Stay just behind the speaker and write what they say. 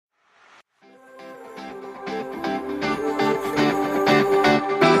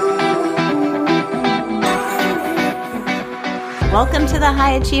Welcome to the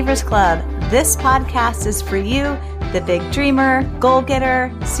High Achievers Club. This podcast is for you, the big dreamer, goal getter,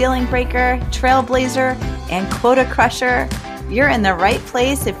 ceiling breaker, trailblazer, and quota crusher. You're in the right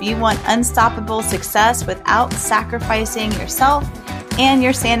place if you want unstoppable success without sacrificing yourself and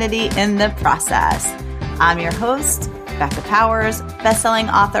your sanity in the process. I'm your host, Becca Powers, best-selling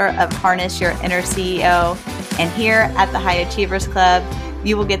author of Harness Your Inner CEO. And here at the High Achievers Club,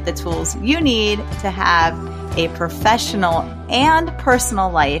 you will get the tools you need to have a professional and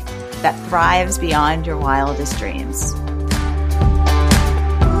personal life that thrives beyond your wildest dreams.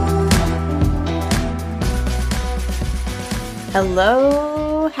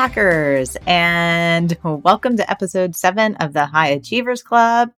 Hello, hackers, and welcome to episode 7 of the High Achievers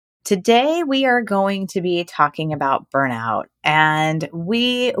Club. Today, we are going to be talking about burnout, and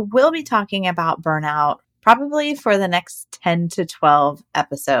we will be talking about burnout probably for the next 10 to 12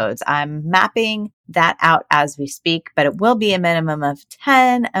 episodes. I'm mapping that out as we speak, but it will be a minimum of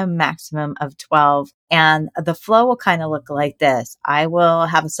 10, a maximum of 12. And the flow will kind of look like this. I will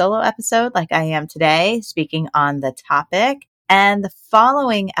have a solo episode like I am today, speaking on the topic. And the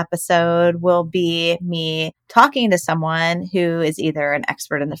following episode will be me talking to someone who is either an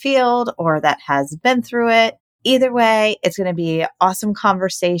expert in the field or that has been through it. Either way, it's going to be an awesome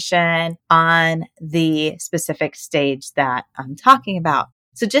conversation on the specific stage that I'm talking about.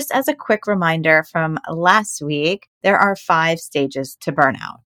 So just as a quick reminder from last week, there are 5 stages to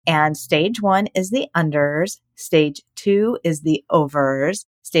burnout. And stage 1 is the unders. Stage 2 is the overs.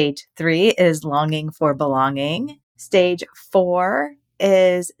 Stage 3 is longing for belonging. Stage 4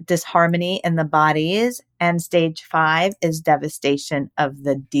 is disharmony in the bodies. And stage 5 is devastation of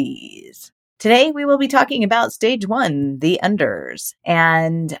the Ds. Today, we will be talking about stage 1, the unders.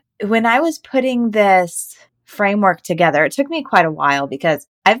 And when I was putting this framework together, it took me quite a while because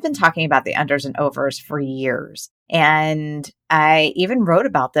I've been talking about the unders and overs for years. And I even wrote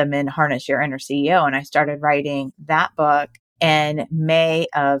about them in Harness Your Inner CEO. And I started writing that book in May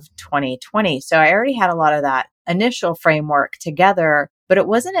of 2020. So I already had a lot of that initial framework together. But it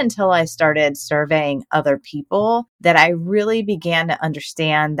wasn't until I started surveying other people that I really began to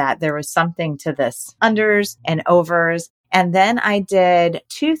understand that there was something to this unders and overs. And then I did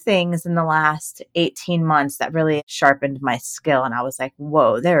 2 things in the last 18 months that really sharpened my skill. And I was like,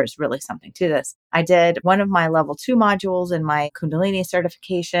 whoa, there's really something to this. I did one of my level 2 modules in my Kundalini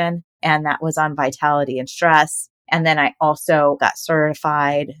certification, and that was on vitality and stress. And then I also got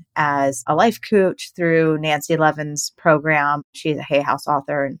certified as a life coach through Nancy Levin's program. She's a Hay House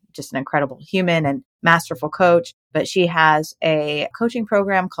author and just an incredible human and masterful coach. But she has a coaching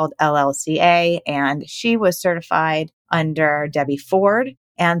program called LLCA, and she was certified under Debbie Ford.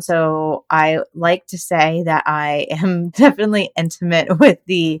 And so I like to say that I am definitely intimate with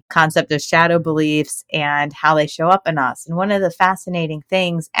the concept of shadow beliefs and how they show up in us. And one of the fascinating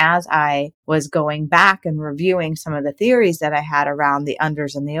things as I was going back and reviewing some of the theories that I had around the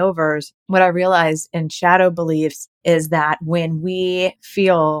unders and the overs, what I realized in shadow beliefs is that when we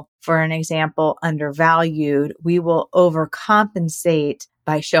feel, for an example, undervalued, we will overcompensate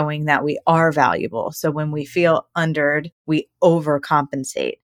by showing that we are valuable. So when we feel undered, we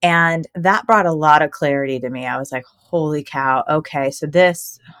overcompensate. And that brought a lot of clarity to me. I was like, holy cow. Okay. So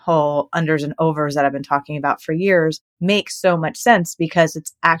this whole unders and overs that I've been talking about for years makes so much sense because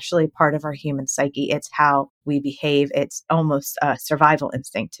it's actually part of our human psyche. It's how we behave. It's almost a survival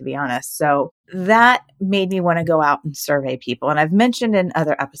instinct, to be honest. So that made me want to go out and survey people. And I've mentioned in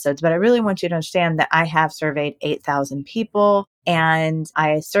other episodes, but I really want you to understand that I have surveyed 8,000 people. And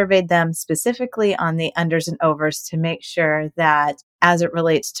I surveyed them specifically on the unders and overs to make sure that as it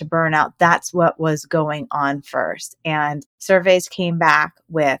relates to burnout, that's what was going on first. And surveys came back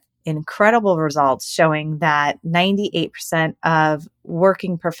with incredible results showing that 98% of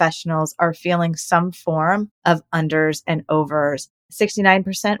working professionals are feeling some form of unders and overs.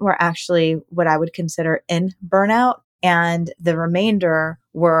 69% were actually what I would consider in burnout. And the remainder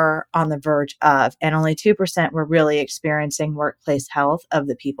were on the verge of, and only 2% were really experiencing workplace health of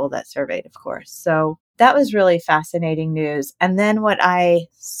the people that surveyed, of course. So that was really fascinating news. And then what I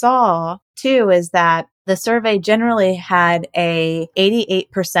saw too is that the survey generally had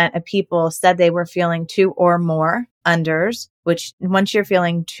 88% of people said they were feeling 2 or more unders, which once you're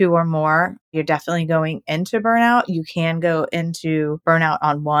feeling 2 or more, you're definitely going into burnout. You can go into burnout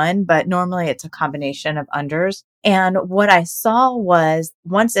on 1, but normally it's a combination of unders. And what I saw was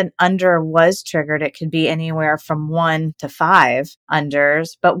once an under was triggered, it could be anywhere from 1 to 5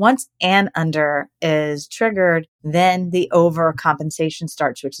 unders. But once an under is triggered, then the overcompensation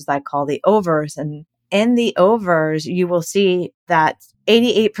starts, which is I call the overs. And in the overs, you will see that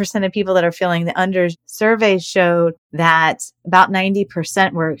 88% of people that are feeling the unders, surveys showed that about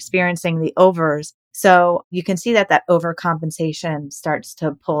 90% were experiencing the overs. So you can see that that overcompensation starts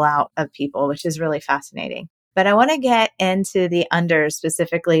to pull out of people, which is really fascinating. But I want to get into the unders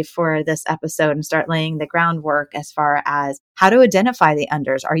specifically for this episode and start laying the groundwork as far as how to identify the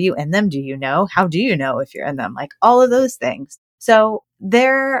unders. Are you in them? Do you know? How do you know if you're in them? Like all of those things. So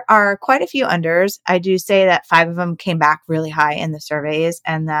there are quite a few unders. I do say that 5 of them came back really high in the surveys,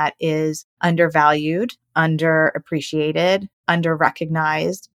 and that is undervalued, underappreciated,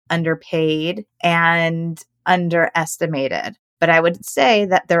 underrecognized, underpaid, and underestimated. But I would say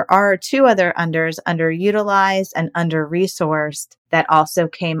that there are 2 other unders, underutilized and under-resourced, that also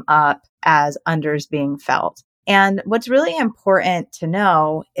came up as unders being felt. And what's really important to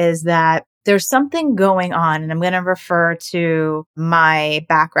know is that there's something going on, and I'm going to refer to my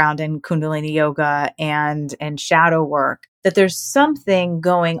background in Kundalini yoga and shadow work, that there's something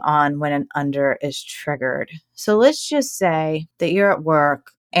going on when an under is triggered. So let's just say that you're at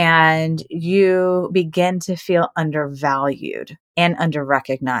work and you begin to feel undervalued and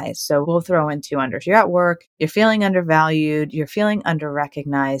underrecognized. So we'll throw in 2 unders. You're at work, you're feeling undervalued, you're feeling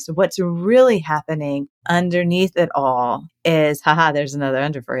underrecognized. What's really happening underneath it all is, there's another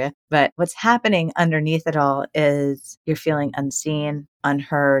under for you. But what's happening underneath it all is you're feeling unseen,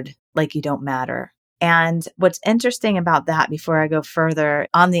 unheard, like you don't matter. And what's interesting about that, before I go further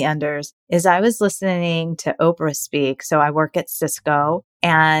on the unders, is I was listening to Oprah speak. So I work at Cisco,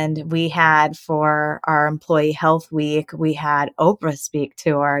 and we had, for our employee health week, we had Oprah speak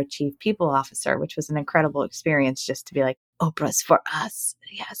to our chief people officer, which was an incredible experience, just to be like, Oprah's for us.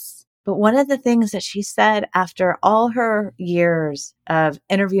 Yes. But one of the things that she said after all her years of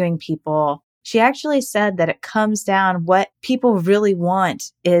interviewing people, she actually said that it comes down, what people really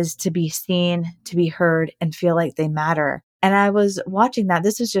want is to be seen, to be heard, and feel like they matter. And I was watching that.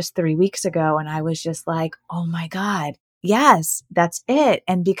 This was just 3 weeks ago. And I was just like, oh my God, yes, that's it.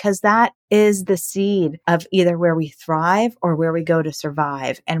 And because that is the seed of either where we thrive or where we go to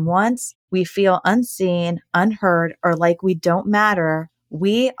survive. And once we feel unseen, unheard, or like we don't matter,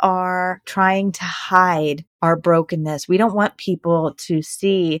 we are trying to hide our brokenness. We don't want people to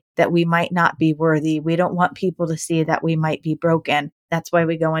see that we might not be worthy. We don't want people to see that we might be broken. That's why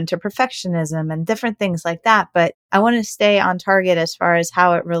we go into perfectionism and different things like that. But I want to stay on target as far as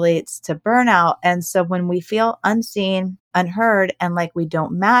how it relates to burnout. And so when we feel unseen, unheard, and like we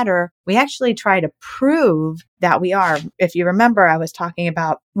don't matter, we actually try to prove that we are. If you remember, I was talking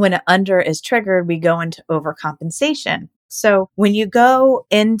about when an under is triggered, we go into overcompensation. So when you go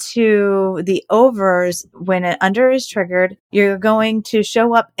into the overs, when an under is triggered, you're going to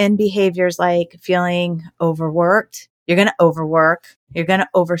show up in behaviors like feeling overworked. You're going to overwork. You're going to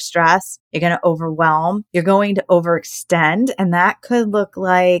overstress. You're going to overwhelm. You're going to overextend. And that could look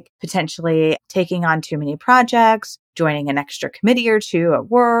like potentially taking on too many projects, joining an extra committee or 2 at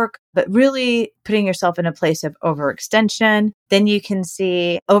work, but really putting yourself in a place of overextension. Then you can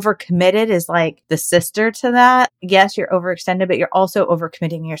see overcommitted is like the sister to that. Yes, you're overextended, but you're also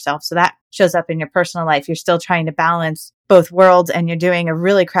overcommitting yourself. So that shows up in your personal life. You're still trying to balance both worlds, and you're doing a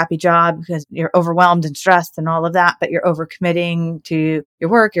really crappy job because you're overwhelmed and stressed and all of that, but you're overcommitting to your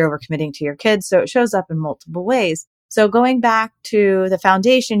work, you're overcommitting to your kids. So it shows up in multiple ways. So going back to the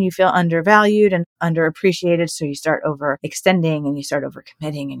foundation, you feel undervalued and underappreciated. So you start overextending and you start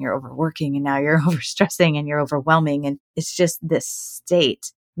overcommitting and you're overworking, and now you're overstressing and you're overwhelming. And it's just this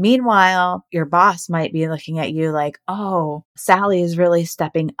state. Meanwhile, your boss might be looking at you like, oh, Sally is really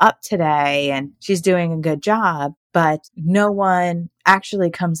stepping up today and she's doing a good job. But no one actually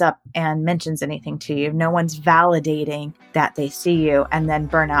comes up and mentions anything to you. No one's validating that they see you, and then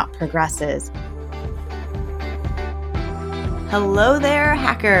burnout progresses. Hello there,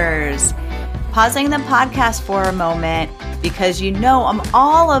 hackers. Pausing the podcast for a moment because you know I'm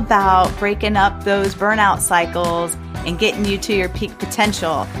all about breaking up those burnout cycles and getting you to your peak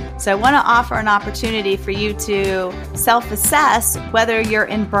potential. So I want to offer an opportunity for you to self-assess whether you're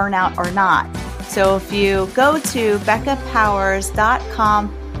in burnout or not. So if you go to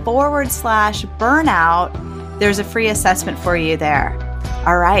beccapowers.com/burnout, there's a free assessment for you there.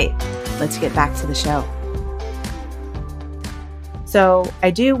 All right, let's get back to the show. So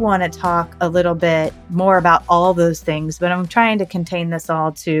I do want to talk a little bit more about all those things, but I'm trying to contain this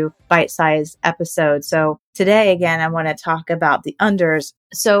all to bite-sized episodes. So today, again, I want to talk about the unders.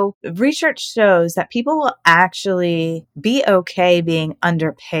 So research shows that people will actually be okay being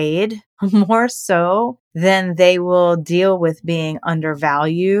underpaid more so than they will deal with being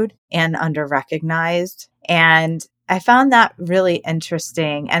undervalued and underrecognized. And I found that really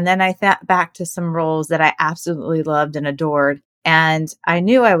interesting. And then I thought back to some roles that I absolutely loved and adored. And I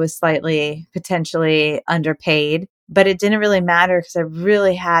knew I was slightly potentially underpaid, but it didn't really matter because I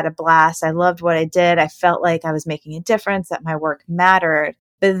really had a blast. I loved what I did. I felt like I was making a difference, that my work mattered.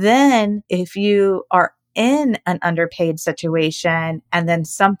 But then if you are in an underpaid situation and then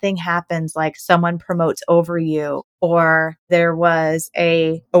something happens, like someone promotes over you, or there was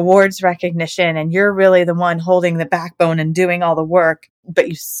a awards recognition and you're really the one holding the backbone and doing all the work, but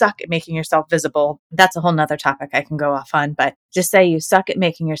you suck at making yourself visible. That's a whole nother topic I can go off on, but just say you suck at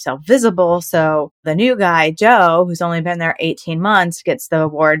making yourself visible. So the new guy, Joe, who's only been there 18 months, gets the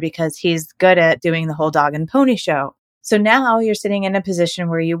award because he's good at doing the whole dog and pony show. So now you're sitting in a position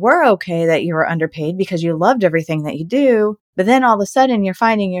where you were okay that you were underpaid because you loved everything that you do. But then all of a sudden you're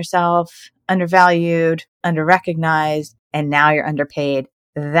finding yourself undervalued, underrecognized, and now you're underpaid.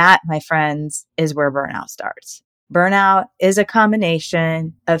 That, my friends, is where burnout starts. Burnout is a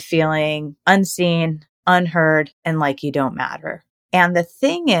combination of feeling unseen, unheard, and like you don't matter. And the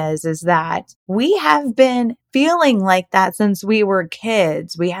thing is that we have been feeling like that since we were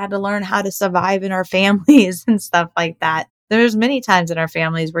kids. We had to learn how to survive in our families and stuff like that. There's many times in our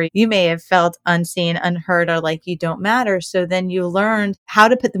families where you may have felt unseen, unheard, or like you don't matter. So then you learned how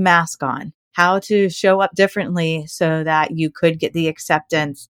to put the mask on, how to show up differently so that you could get the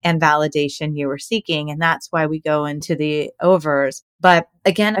acceptance and validation you were seeking. And that's why we go into the overs. But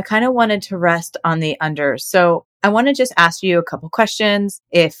again, I kind of wanted to rest on the unders. So I want to just ask you a couple questions.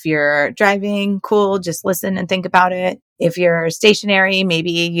 If you're driving, cool, just listen and think about it. If you're stationary,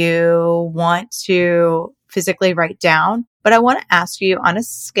 maybe you want to physically write down. But I want to ask you on a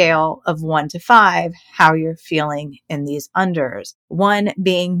scale of 1 to 5, how you're feeling in these unders. 1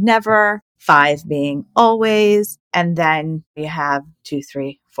 being never, 5 being always, and then you have 2,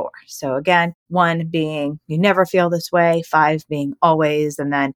 3, 4. So again, 1 being you never feel this way, 5 being always,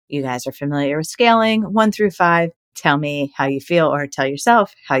 and then you guys are familiar with scaling 1 through 5. Tell me how you feel, or tell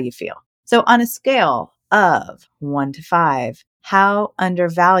yourself how you feel. So on a scale of 1 to 5, how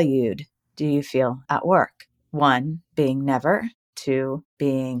undervalued do you feel at work? 1 being never, 2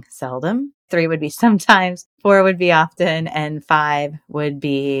 being seldom, 3 would be sometimes, 4 would be often, and 5 would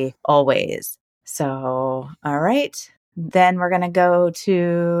be always. So, all right. Then we're going to go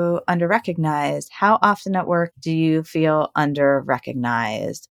to underrecognized. How often at work do you feel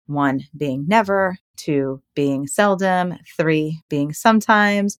underrecognized? 1 being never, 2 being seldom, 3 being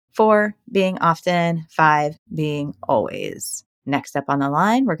sometimes, 4 being often, 5 being always. Next up on the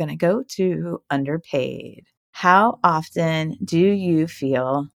line, we're going to go to underpaid. How often do you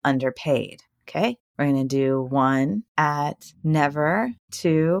feel underpaid? Okay, we're going to do 1 at never,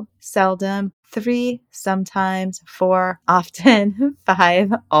 2 seldom, 3 sometimes, 4 often,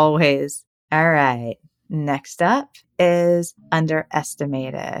 5 always. All right, next up is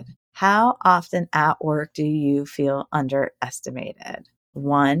underestimated. How often at work do you feel underestimated?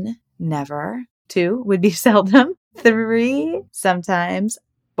 1, never. 2 would be seldom. 3, sometimes.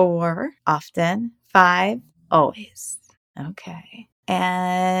 4, often. 5, always. Okay.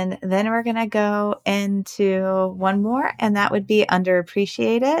 And then we're going to go into one more, and that would be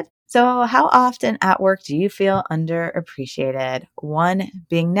underappreciated. So how often at work do you feel underappreciated? 1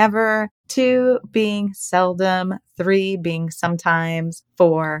 being never, 2 being seldom, 3 being sometimes,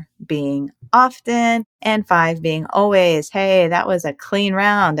 4 being often, and 5 being always. Hey, that was a clean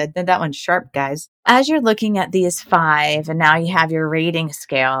round. I did that one sharp, guys. As you're looking at these 5, and now you have your rating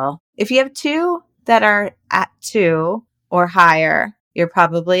scale, if you have 2 that are at 2 or higher, you're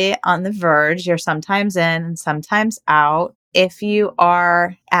probably on the verge. You're sometimes in and sometimes out. If you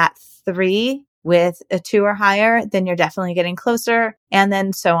are at 3 with a 2 or higher, then you're definitely getting closer, and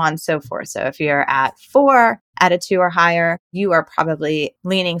then so on and so forth. So if you're at 4 at a 2 or higher, you are probably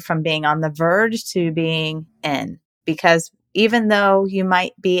leaning from being on the verge to being in, because even though you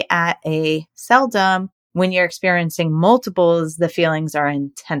might be at a seldom, when you're experiencing multiples, the feelings are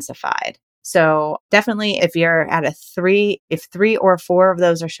intensified. So definitely if you're at a 3, if 3 or 4 of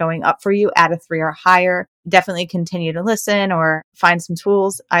those are showing up for you at a 3 or higher, definitely continue to listen or find some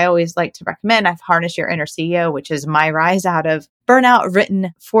tools. I always like to recommend Harness Your Inner CEO, which is my rise out of burnout,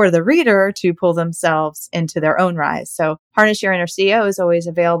 written for the reader to pull themselves into their own rise. So Harness Your Inner CEO is always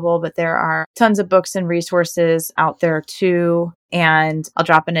available, but there are tons of books and resources out there too. And I'll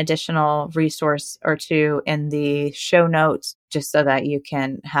drop an additional resource or 2 in the show notes just so that you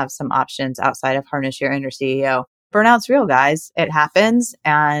can have some options outside of Harness Your Inner CEO. burnout's real, guys. It happens,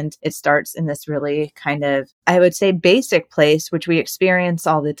 and it starts in this really kind of, I would say, basic place, which we experience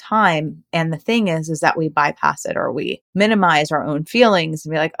all the time. And the thing is that we bypass it, or we minimize our own feelings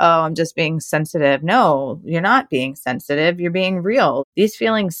and be like, oh, I'm just being sensitive. No, you're not being sensitive. You're being real. These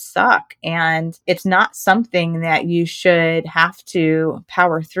feelings suck. And it's not something that you should have to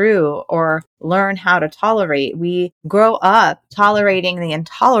power through or learn how to tolerate. We grow up tolerating the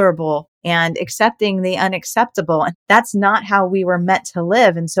intolerable and accepting the unacceptable. And that's not how we were meant to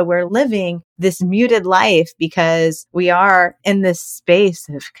live. And so we're living this muted life because we are in this space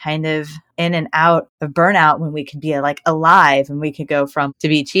of kind of in and out of burnout, when we could be like alive, and we could go from, to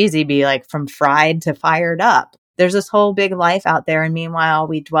be cheesy, be like from fried to fired up. There's this whole big life out there. And meanwhile,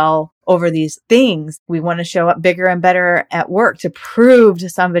 we dwell over these things. We want to show up bigger and better at work to prove to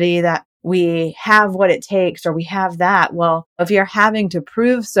somebody that we have what it takes, or we have that. Well, if you're having to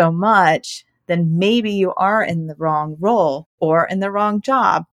prove so much, then maybe you are in the wrong role, or in the wrong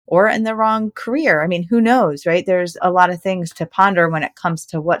job, or in the wrong career. I mean, who knows, right? There's a lot of things to ponder when it comes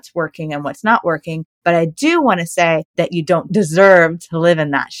to what's working and what's not working. But I do want to say that you don't deserve to live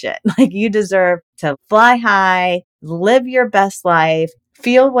in that shit. Like, you deserve to fly high, live your best life,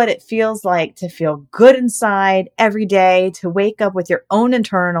 feel what it feels like to feel good inside every day, to wake up with your own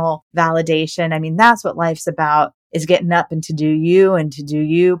internal validation. I mean, that's what life's about, is getting up and to do you, and to do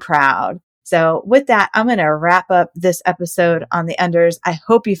you proud. So with that, I'm going to wrap up this episode on the unders. I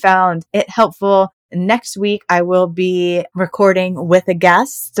hope you found it helpful. Next week, I will be recording with a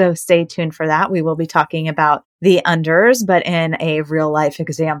guest, so stay tuned for that. We will be talking about the unders, but in a real life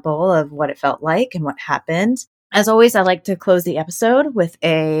example of what it felt like and what happened. As always, I like to close the episode with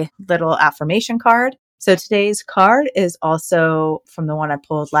a little affirmation card. So today's card is also from the one I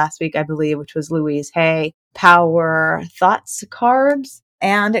pulled last week, I believe, which was Louise Hay Power Thoughts cards.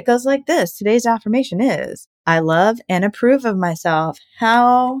 And it goes like this. Today's affirmation is, I love and approve of myself.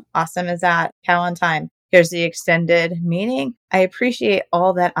 How awesome is that? How on time. Here's the extended meaning. I appreciate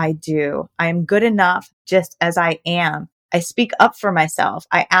all that I do. I am good enough just as I am. I speak up for myself.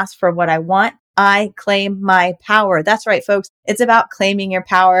 I ask for what I want. I claim my power. That's right, folks. It's about claiming your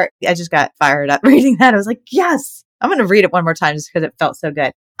power. I just got fired up reading that. I was like, yes, I'm going to read it one more time just because it felt so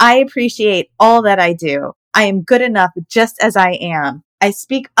good. I appreciate all that I do. I am good enough just as I am. I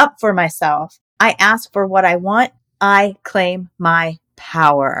speak up for myself. I ask for what I want. I claim my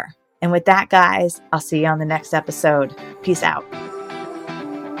power. And with that, guys, I'll see you on the next episode. Peace out.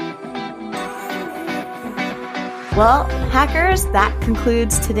 Well, hackers, that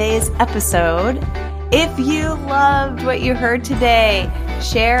concludes today's episode. If you loved what you heard today,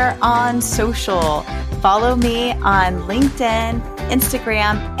 share on social. Follow me on LinkedIn,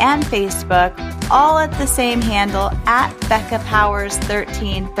 Instagram, and Facebook, all at the same handle, at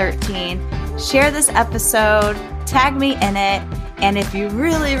BeccaPowers1313. Share this episode, tag me in it, and if you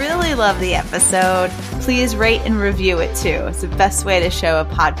really, really love the episode, please rate and review it too. It's the best way to show a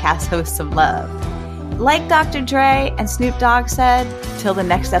podcast host some love. Like Dr. Dre and Snoop Dogg said, till the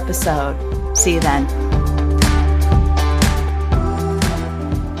next episode. See you then.